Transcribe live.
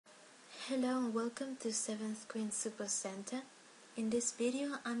Hello and welcome to 7th Screen Super Center. In this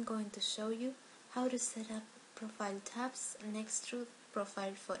video I'm going to show you how to set up profile tabs next to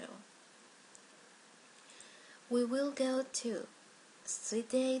profile photo. We will go to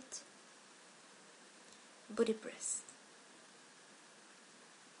Sweetdate Booty Press.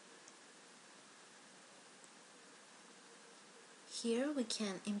 Here we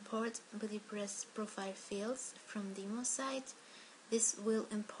can import Booty Press profile fields from demo site. This will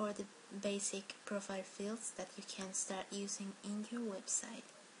import the basic profile fields that you can start using in your website.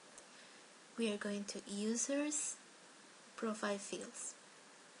 We are going to Users, Profile Fields.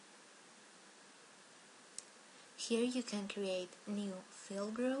 Here you can create new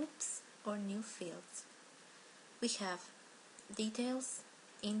field groups or new fields. We have Details,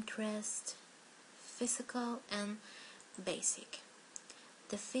 Interest, Physical and Basic.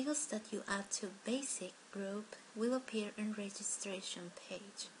 The fields that you add to Basic group will appear in registration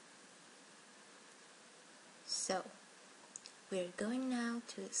page. So, we're going now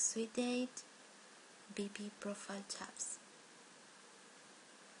to Sweetdate BP Profile Tabs.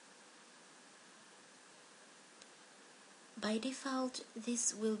 By default,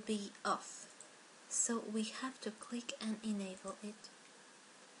 this will be off, so we have to click and enable it.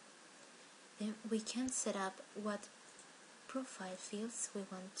 Then we can set up what profile fields we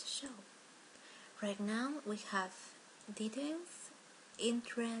want to show. Right now we have Details,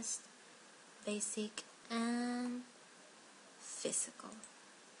 Interest, Basic and Physical.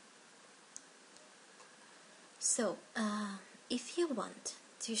 So if you want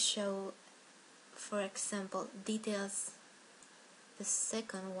to show, for example, Details the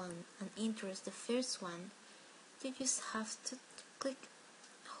second one and Interest the first one, you just have to click,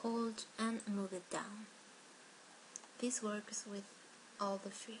 hold and move it down. This works with all the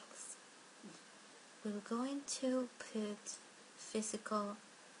fields. We're going to put Physical,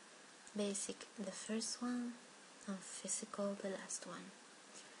 Basic the first one and Physical the last one.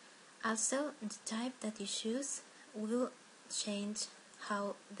 Also, the type that you choose will change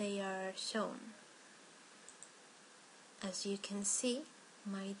how they are shown. As you can see,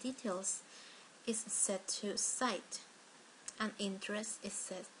 my Details is set to Site and Interest is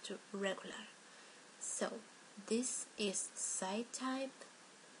set to Regular. So this is Site type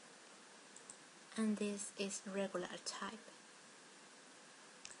and this is Regular type.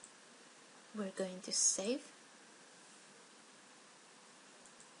 We're going to save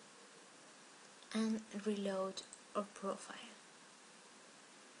and reload our profile.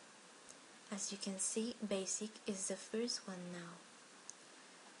 As you can see, Basic is the first one now.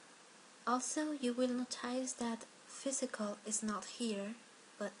 Also, you will notice that Physical is not here,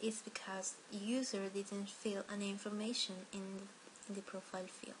 but it's because user didn't fill any information in the profile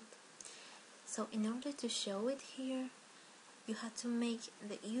field. So in order to show it here, you have to make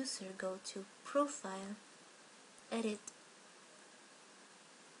the user go to Profile, Edit,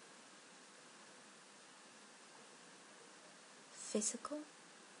 Physical,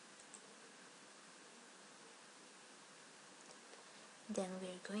 then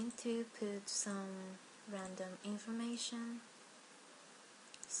we're going to put some random information,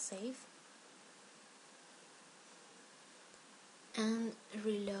 save, and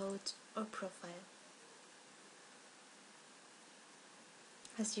reload our profile.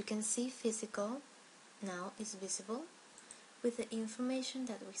 As you can see, Physical now is visible with the information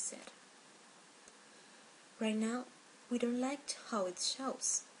that we said. Right now, we don't like how it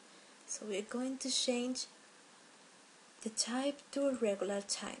shows, so we're going to change the type to a regular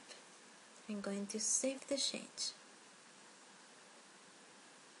type. I'm going to save the change.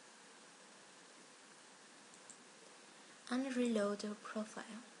 And reload our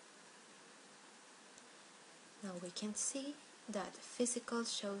profile. Now we can see that Physical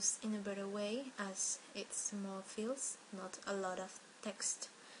shows in a better way as it's more fields, not a lot of text,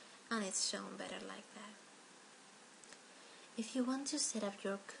 and it's shown better like that. If you want to set up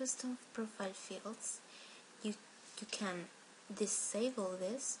your custom profile fields, you can disable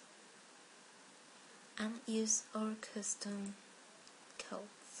this and use our custom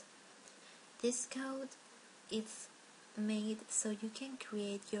codes. This code is made so you can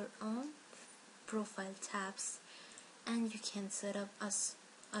create your own profile tabs and you can set up as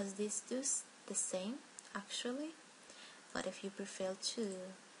this does the same actually, but if you prefer to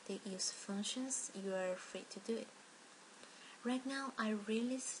use functions, you are free to do it. Right now I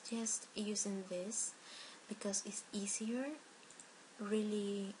really suggest using this because it's easier,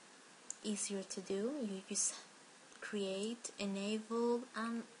 really easier to do. You just create, enable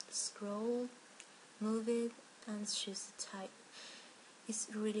and scroll, move it and choose the type. It's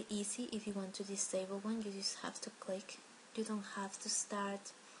really easy. If you want to disable one, you just have to click. You don't have to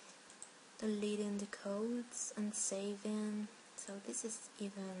start deleting the codes and saving, so this is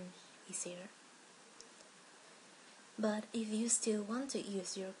even easier. But if you still want to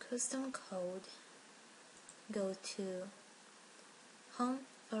use your custom code, go to Home,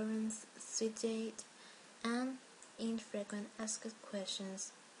 Forums, Sweetdate, and Infrequent Asked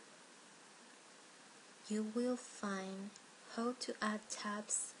Questions. You will find how to add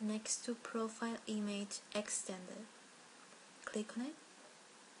tabs next to Profile Image Extended. Click on it,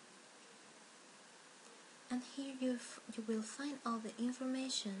 and here you will find all the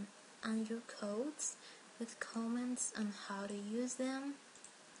information and your codes with comments on how to use them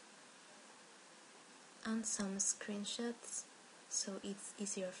and some screenshots so it's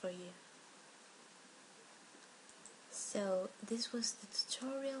easier for you. So this was the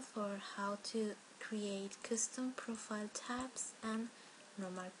tutorial for how to create custom profile tabs and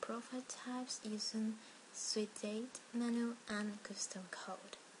normal profile tabs using Sweetdate menu and custom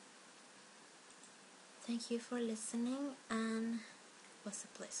code. Thank you for listening, and